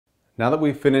Now that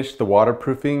we've finished the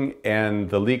waterproofing and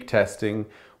the leak testing,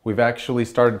 we've actually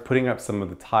started putting up some of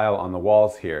the tile on the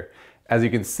walls here. As you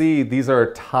can see, these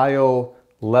are tile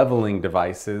leveling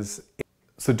devices.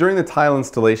 So during the tile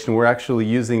installation, we're actually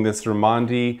using this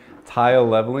Ramondi tile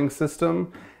leveling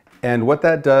system. And what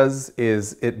that does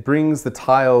is it brings the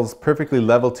tiles perfectly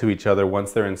level to each other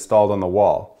once they're installed on the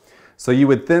wall. So you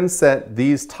would then set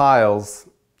these tiles,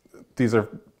 these are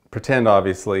pretend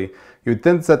obviously, you would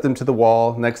then set them to the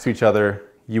wall next to each other.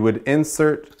 You would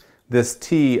insert this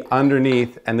T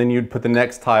underneath and then you'd put the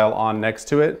next tile on next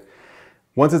to it.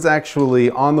 Once it's actually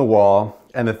on the wall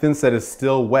and the thin set is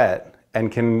still wet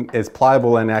and is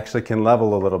pliable and actually can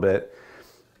level a little bit,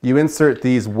 you insert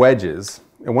these wedges.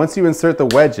 And once you insert the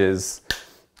wedges,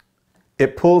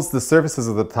 it pulls the surfaces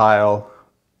of the tile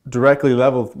directly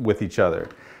level with each other.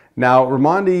 Now,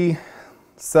 Ramondi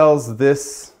sells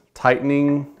this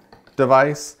tightening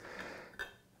device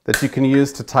that you can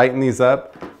use to tighten these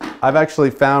up. I've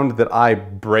actually found that I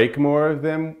break more of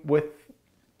them with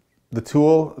the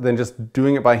tool than just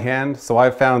doing it by hand. So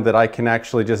I've found that I can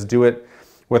actually just do it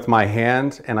with my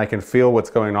hand and I can feel what's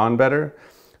going on better.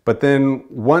 But then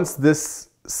once this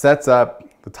sets up,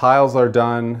 the tiles are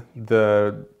done.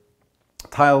 The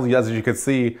tiles, as you can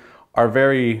see, are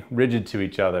very rigid to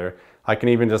each other. I can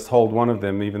even just hold one of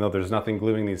them even though there's nothing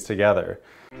gluing these together.